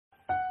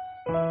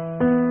God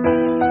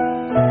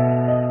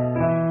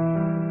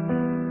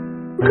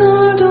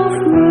of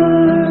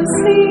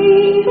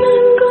mercy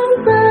and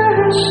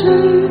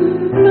compassion,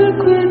 look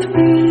with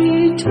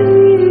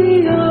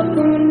pity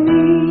upon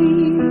me.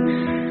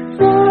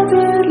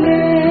 Father,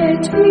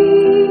 let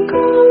me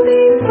call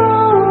thee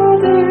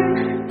Father.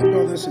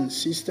 Brothers and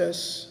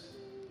sisters,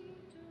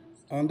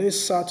 on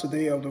this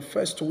Saturday of the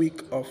first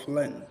week of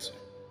Lent,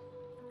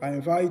 I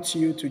invite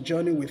you to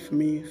journey with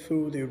me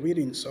through the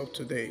readings of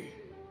today.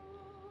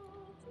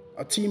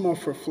 A theme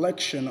of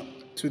reflection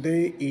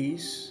today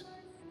is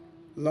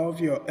love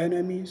your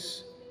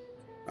enemies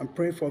and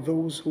pray for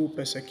those who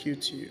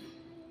persecute you.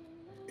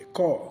 A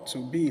call to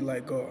be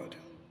like God.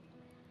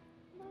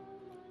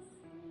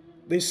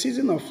 The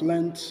season of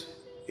Lent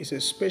is a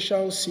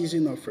special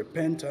season of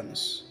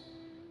repentance,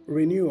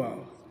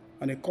 renewal,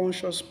 and a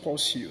conscious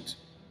pursuit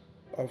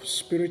of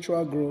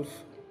spiritual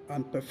growth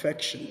and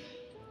perfection.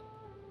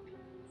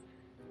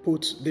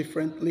 Put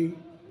differently,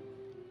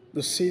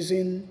 the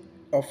season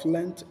of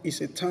Lent is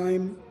a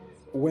time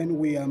when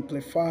we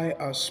amplify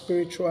our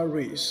spiritual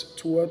race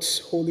towards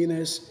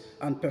holiness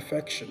and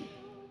perfection.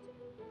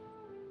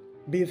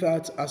 Be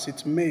that as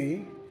it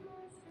may,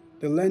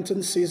 the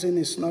Lenten season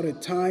is not a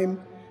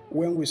time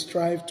when we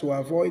strive to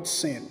avoid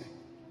sin,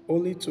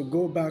 only to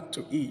go back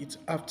to it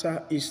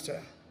after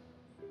Easter.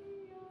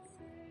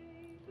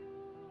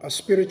 A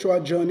spiritual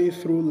journey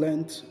through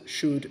Lent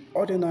should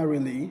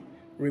ordinarily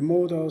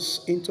remold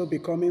us into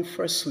becoming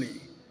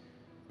firstly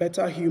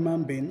better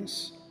human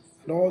beings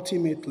and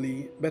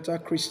ultimately better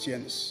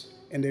Christians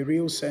in the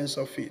real sense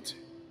of it,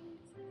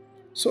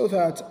 so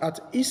that at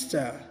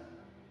Easter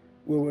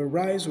we will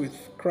rise with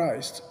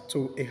Christ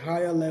to a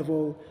higher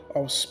level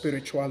of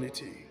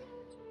spirituality.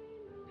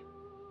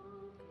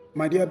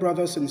 My dear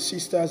brothers and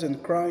sisters in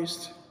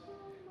Christ,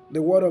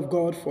 the word of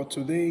God for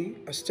today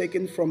is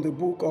taken from the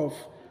book of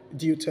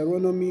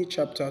Deuteronomy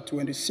chapter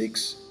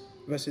 26,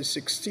 verses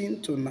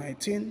 16 to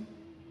 19,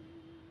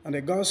 and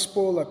the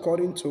Gospel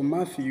according to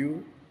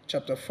Matthew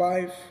chapter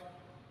 5,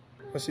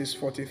 verses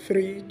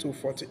 43 to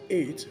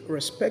 48,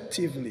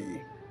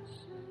 respectively,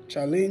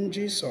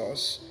 challenges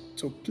us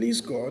to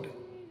please God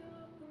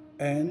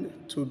and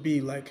to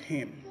be like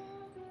Him.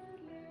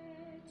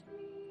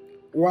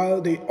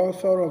 While the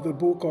author of the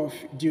book of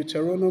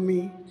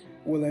Deuteronomy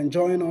will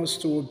enjoin us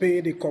to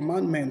obey the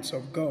commandments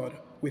of God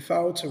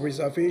without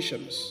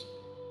reservations,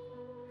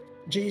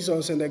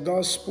 Jesus in the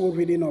Gospel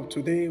reading of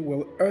today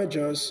will urge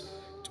us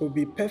to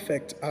be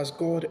perfect as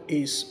God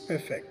is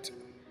perfect.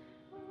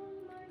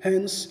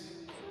 Hence,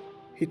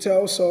 He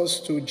tells us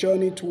to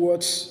journey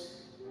towards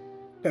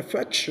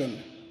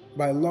perfection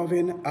by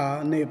loving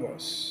our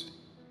neighbors.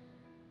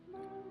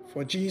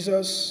 For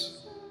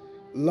Jesus,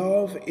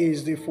 love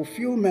is the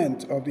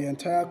fulfillment of the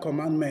entire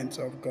commandment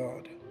of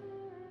God.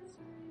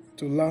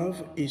 To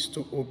love is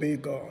to obey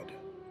God.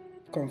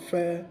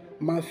 Compare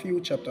Matthew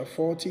chapter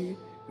 40,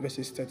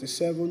 verses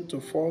 37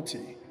 to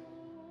 40,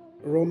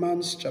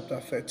 Romans chapter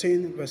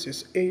 13,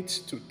 verses 8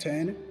 to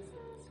 10,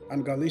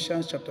 and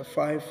Galatians chapter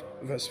 5,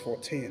 verse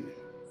 14.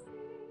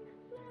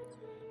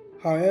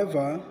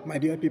 However, my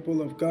dear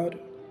people of God,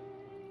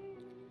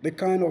 the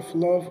kind of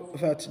love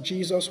that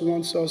Jesus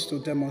wants us to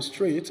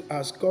demonstrate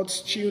as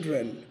God's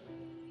children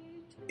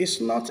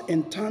is not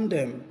in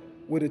tandem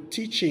with the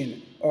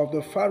teaching of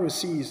the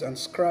Pharisees and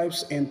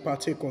scribes in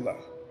particular,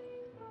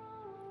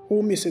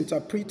 who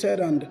misinterpreted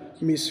and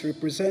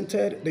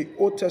misrepresented the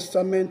Old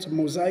Testament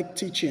Mosaic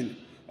teaching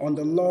on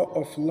the law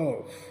of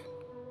love,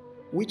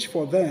 which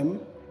for them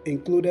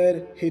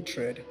included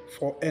hatred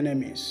for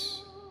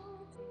enemies.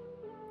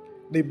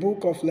 The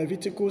book of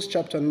Leviticus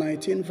chapter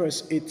 19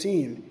 verse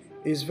 18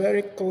 is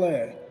very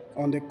clear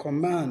on the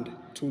command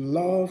to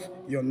love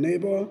your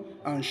neighbor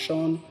and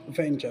shun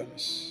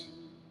vengeance.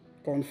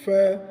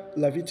 Compare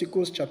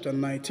Leviticus chapter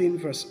 19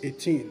 verse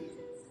 18.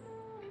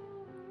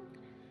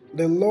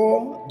 The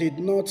law did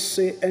not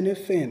say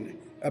anything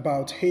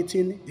about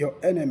hating your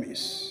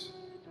enemies.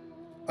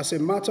 As a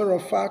matter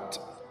of fact,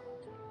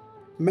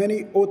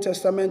 many Old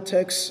Testament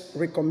texts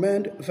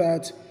recommend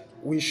that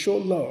we show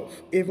love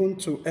even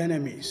to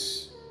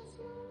enemies.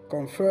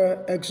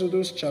 Compare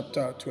Exodus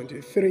chapter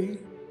 23,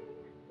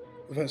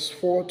 verse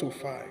 4 to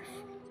 5.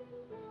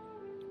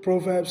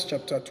 Proverbs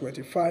chapter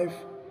 25,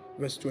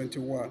 verse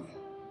 21.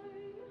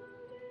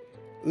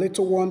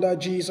 Little wonder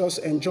Jesus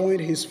enjoined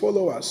His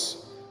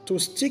followers to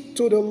stick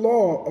to the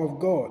law of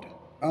God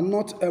and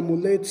not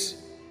emulate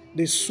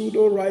the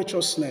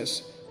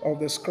pseudo-righteousness of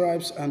the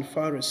scribes and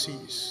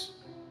Pharisees.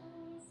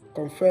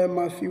 Compare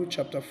Matthew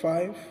chapter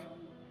 5,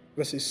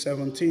 verses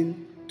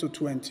 17 to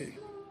 20.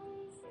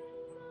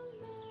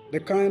 The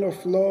kind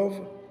of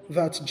love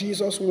that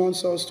Jesus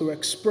wants us to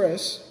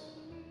express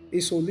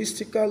is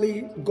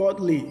holistically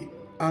godly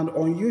and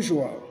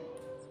unusual.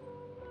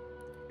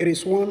 It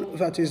is one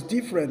that is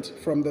different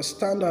from the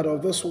standard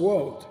of this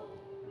world.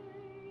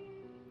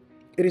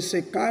 It is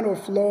a kind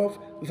of love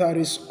that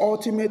is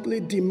ultimately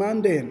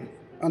demanding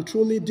and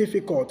truly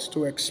difficult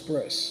to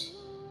express.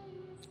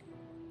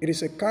 It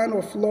is a kind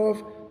of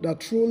love that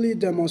truly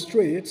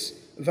demonstrates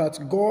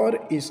that God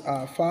is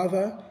our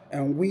Father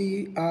and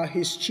we are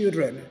His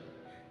children,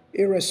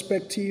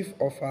 irrespective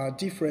of our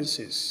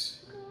differences.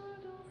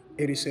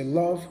 It is a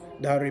love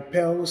that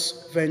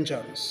repels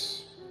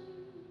vengeance.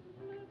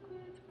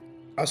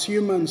 As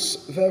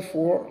humans,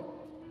 therefore,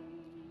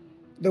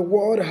 the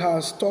world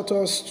has taught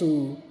us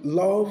to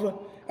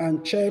love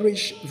and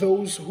cherish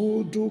those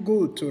who do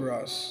good to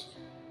us,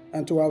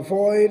 and to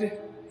avoid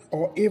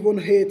or even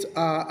hate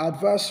our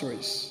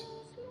adversaries.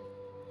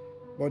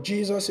 But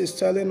Jesus is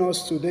telling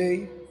us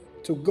today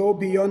to go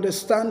beyond the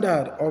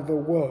standard of the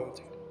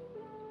world.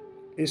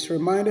 He's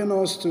reminding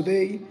us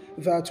today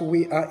that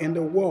we are in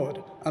the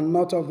world and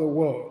not of the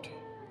world.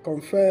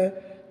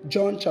 Compare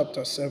John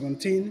chapter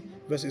 17,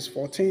 verses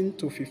 14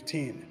 to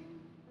 15.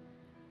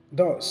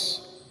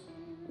 Thus,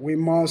 we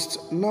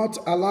must not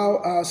allow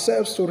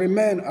ourselves to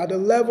remain at the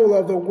level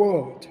of the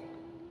world.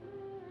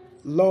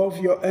 Love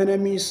your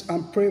enemies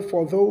and pray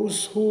for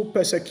those who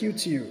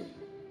persecute you.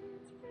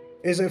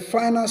 Is a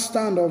final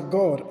stand of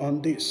God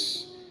on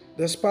this,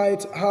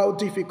 despite how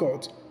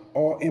difficult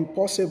or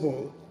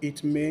impossible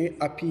it may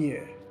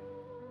appear.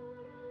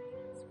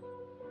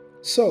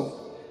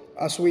 So,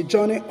 as we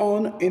journey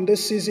on in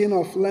this season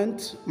of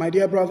Lent, my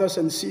dear brothers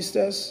and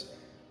sisters,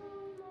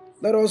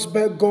 let us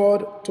beg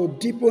God to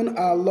deepen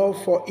our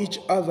love for each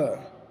other.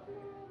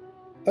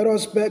 Let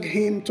us beg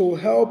Him to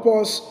help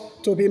us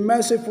to be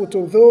merciful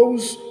to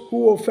those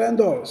who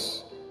offend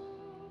us,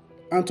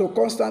 and to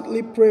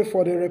constantly pray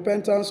for the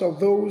repentance of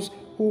those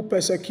who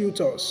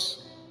persecute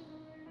us,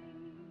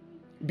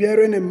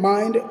 bearing in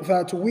mind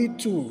that we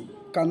too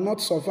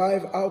cannot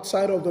survive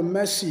outside of the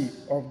mercy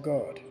of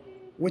God,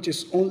 which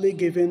is only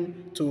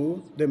given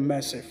to the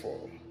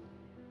merciful.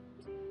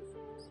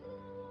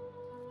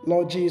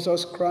 Lord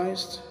Jesus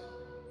Christ,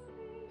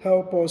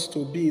 help us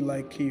to be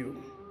like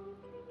You.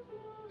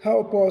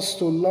 Help us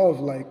to love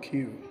like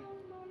You.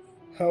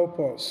 Help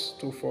us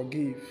to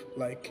forgive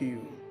like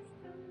You.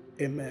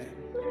 Amen.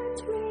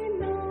 Let me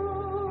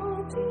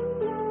not